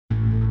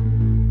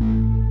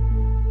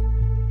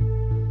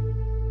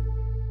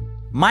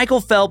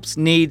Michael Phelps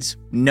needs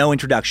no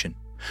introduction.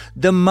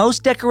 The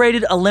most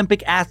decorated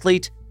Olympic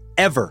athlete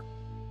ever.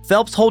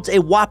 Phelps holds a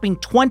whopping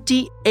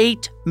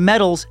 28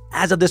 medals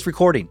as of this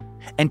recording,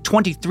 and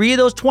 23 of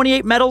those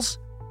 28 medals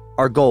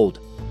are gold.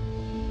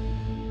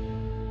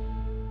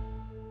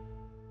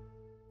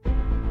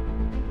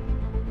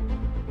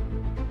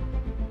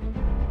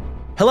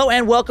 Hello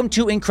and welcome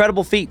to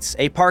Incredible Feats,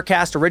 a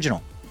Parcast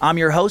original. I'm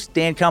your host,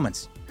 Dan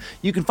Cummins.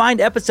 You can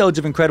find episodes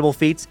of Incredible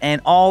Feats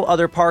and all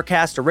other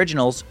Parcast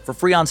originals for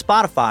free on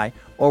Spotify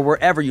or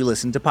wherever you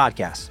listen to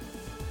podcasts.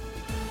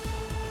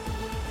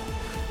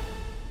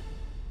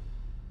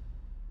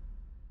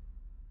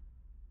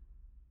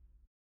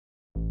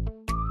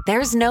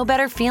 There's no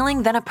better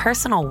feeling than a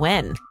personal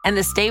win, and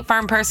the State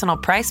Farm Personal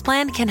Price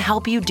Plan can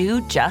help you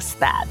do just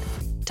that.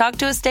 Talk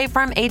to a State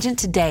Farm agent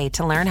today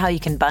to learn how you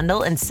can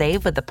bundle and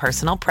save with the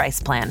Personal Price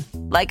Plan.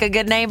 Like a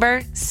good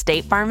neighbor,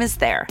 State Farm is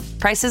there.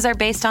 Prices are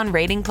based on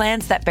rating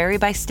plans that vary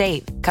by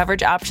state.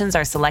 Coverage options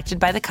are selected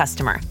by the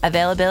customer.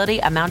 Availability,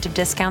 amount of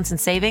discounts and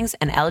savings,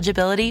 and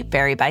eligibility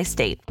vary by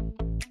state.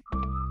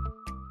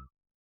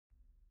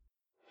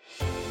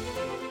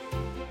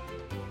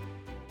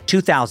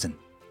 (2000)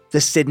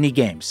 The Sydney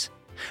Games.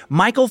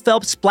 Michael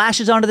Phelps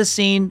splashes onto the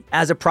scene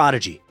as a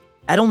prodigy.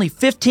 At only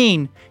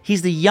 15,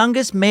 he's the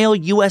youngest male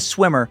U.S.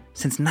 swimmer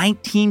since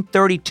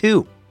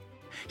 1932.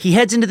 He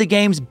heads into the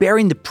Games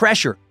bearing the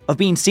pressure of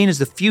being seen as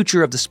the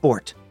future of the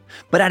sport.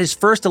 But at his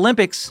first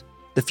Olympics,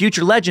 the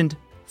future legend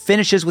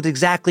finishes with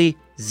exactly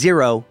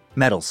 0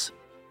 medals.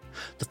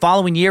 The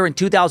following year, in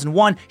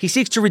 2001, he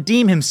seeks to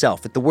redeem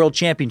himself at the World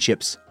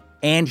Championships.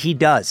 And he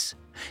does.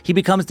 He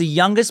becomes the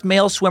youngest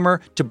male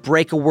swimmer to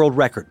break a world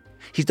record.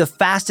 He's the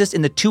fastest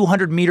in the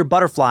 200-meter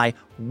butterfly,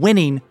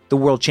 winning the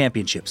World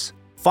Championships.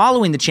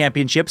 Following the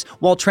championships,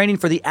 while training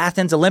for the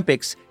Athens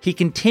Olympics, he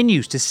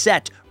continues to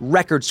set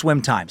record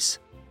swim times.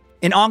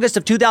 In August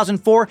of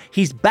 2004,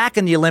 he's back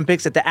in the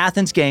Olympics at the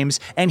Athens Games,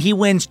 and he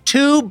wins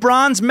 2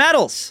 bronze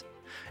medals.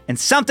 And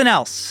something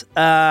else.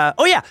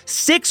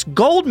 6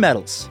 gold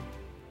medals.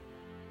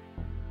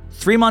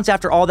 3 months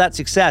after all that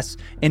success,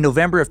 in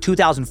November of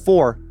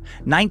 2004,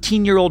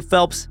 19-year-old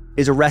Phelps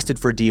is arrested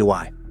for a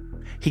DUI.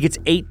 He gets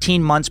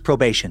 18 months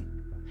probation.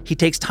 He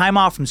takes time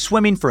off from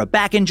swimming for a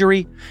back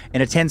injury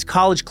and attends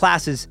college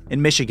classes in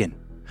Michigan.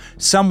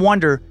 Some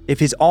wonder if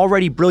his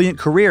already brilliant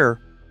career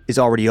is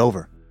already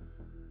over.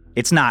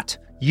 It's not.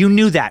 You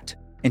knew that.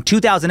 In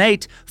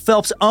 2008,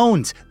 Phelps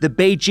owns the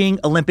Beijing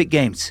Olympic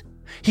Games.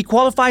 He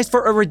qualifies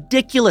for a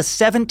ridiculous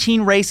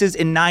 17 races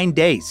in 9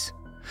 days,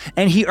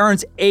 and he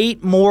earns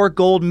 8 more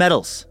gold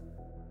medals.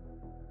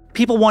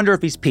 People wonder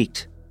if he's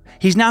peaked.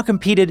 He's now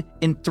competed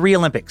in 3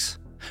 Olympics.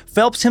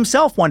 Phelps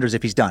himself wonders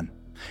if he's done.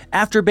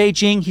 After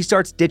Beijing, he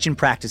starts ditching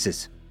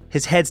practices.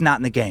 His head's not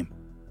in the game.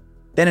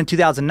 Then in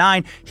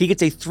 2009, he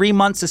gets a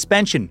 3-month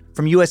suspension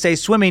from USA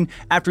Swimming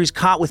after he's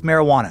caught with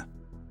marijuana.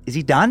 Is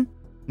he done?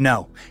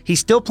 No. He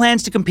still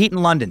plans to compete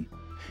in London.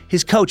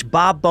 His coach,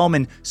 Bob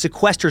Bowman,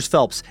 sequesters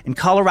Phelps in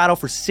Colorado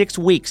for 6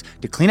 weeks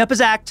to clean up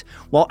his act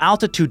while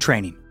altitude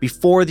training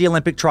before the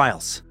Olympic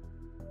trials.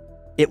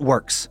 It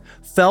works.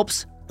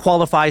 Phelps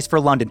qualifies for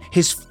London,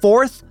 his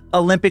 4th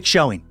Olympic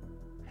showing.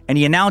 And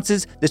he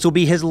announces this will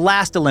be his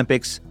last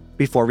Olympics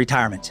before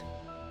retirement.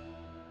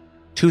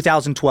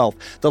 2012,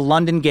 the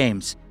London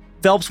Games.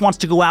 Phelps wants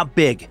to go out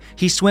big.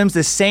 He swims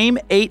the same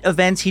 8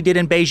 events he did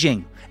in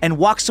Beijing and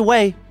walks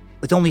away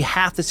with only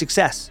half the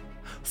success.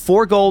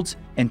 4 golds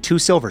and 2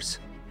 silvers.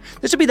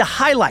 This would be the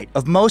highlight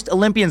of most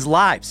Olympians'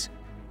 lives.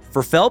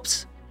 For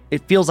Phelps,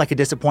 it feels like a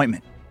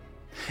disappointment.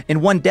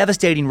 In one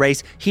devastating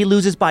race, he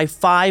loses by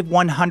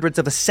 5/100ths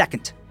of a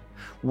second.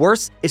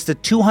 Worse, it's the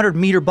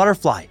 200-meter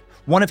butterfly,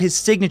 one of his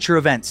signature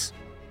events.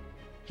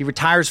 He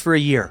retires for a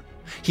year.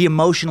 He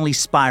emotionally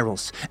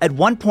spirals. At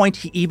one point,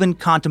 he even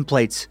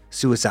contemplates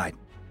suicide.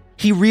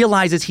 He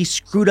realizes he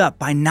screwed up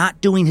by not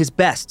doing his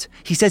best.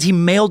 He says he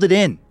mailed it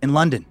in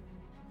London.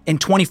 In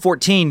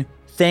 2014,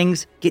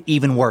 things get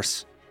even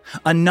worse.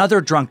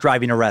 Another drunk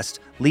driving arrest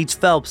leads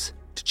Phelps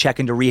to check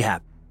into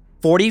rehab.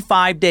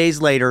 45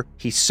 days later,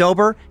 he's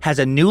sober, has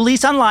a new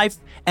lease on life,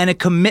 and a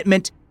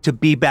commitment to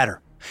be better.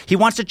 He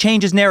wants to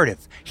change his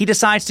narrative. He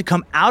decides to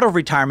come out of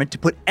retirement to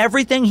put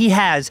everything he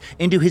has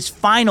into his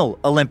final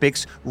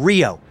Olympics,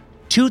 Rio.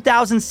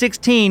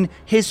 2016,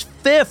 his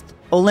 5th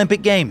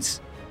Olympic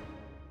Games.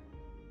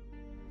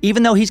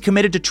 Even though he's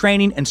committed to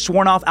training and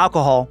sworn off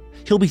alcohol,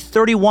 he'll be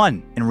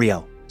 31 in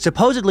Rio,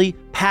 supposedly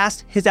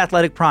past his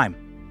athletic prime.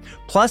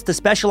 Plus, the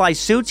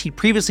specialized suits he'd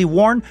previously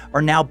worn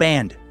are now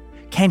banned.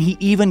 Can he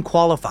even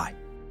qualify?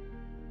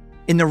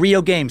 In the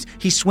Rio Games,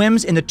 he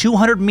swims in the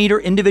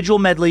 200-meter individual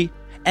medley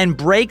and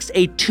breaks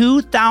a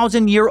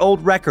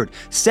 2,000-year-old record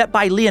set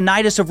by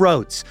Leonidas of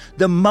Rhodes,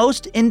 the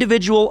most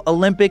individual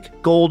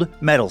Olympic gold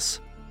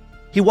medals.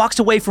 He walks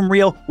away from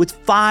Rio with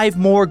 5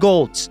 more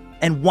golds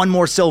and 1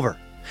 more silver.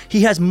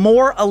 He has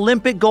more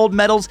Olympic gold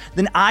medals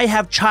than I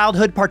have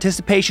childhood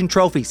participation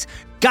trophies.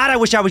 God, I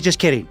wish I was just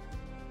kidding.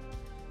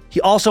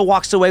 He also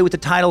walks away with the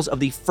titles of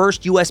the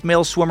first U.S.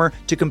 male swimmer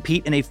to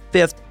compete in a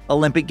 5th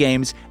Olympic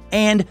Games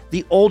and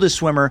the oldest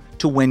swimmer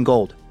to win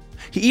gold.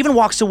 He even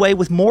walks away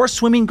with more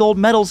swimming gold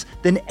medals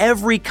than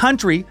every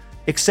country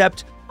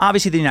except,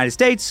 obviously, the United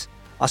States,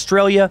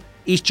 Australia,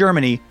 East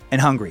Germany,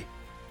 and Hungary.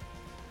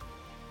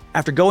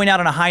 After going out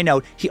on a high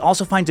note, he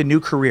also finds a new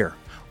career,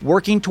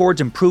 working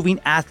towards improving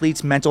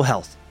athletes' mental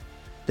health.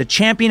 The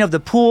champion of the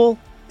pool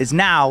is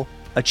now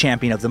a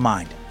champion of the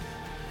mind.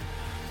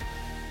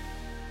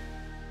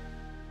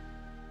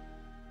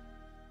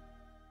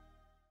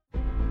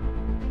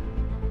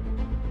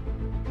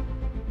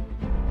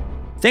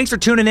 Thanks for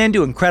tuning in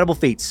to Incredible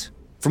Feats.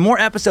 For more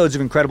episodes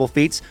of Incredible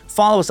Feats,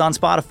 follow us on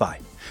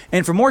Spotify.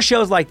 And for more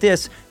shows like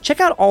this, check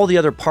out all the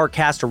other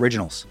Parcast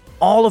originals,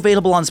 all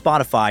available on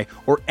Spotify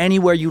or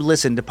anywhere you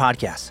listen to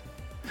podcasts.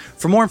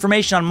 For more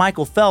information on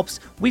Michael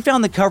Phelps, we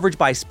found the coverage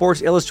by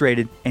Sports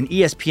Illustrated and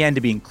ESPN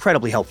to be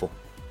incredibly helpful.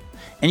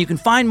 And you can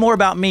find more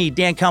about me,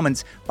 Dan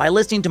Cummins, by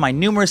listening to my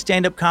numerous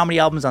stand-up comedy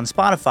albums on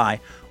Spotify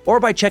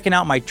or by checking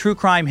out my true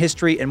crime,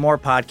 history, and more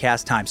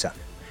podcast, Timesuck,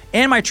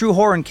 and my true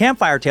horror and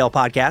campfire tale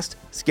podcast,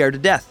 Scared to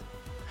Death.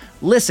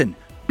 Listen,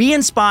 be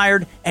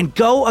inspired, and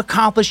go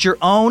accomplish your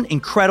own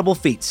incredible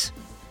feats.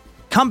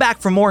 Come back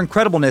for more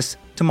incredibleness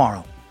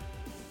tomorrow.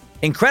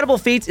 Incredible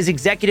Feats is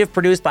executive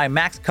produced by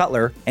Max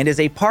Cutler and is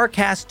a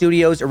Parcast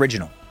Studios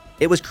original.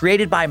 It was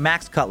created by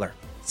Max Cutler.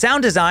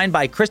 Sound design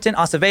by Kristen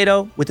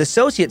Acevedo with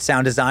associate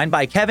sound design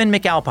by Kevin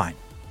McAlpine.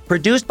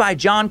 Produced by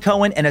John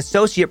Cohen and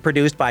associate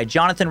produced by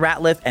Jonathan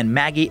Ratliff and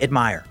Maggie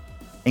Admire.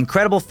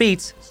 Incredible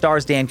Feats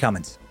stars Dan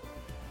Cummins.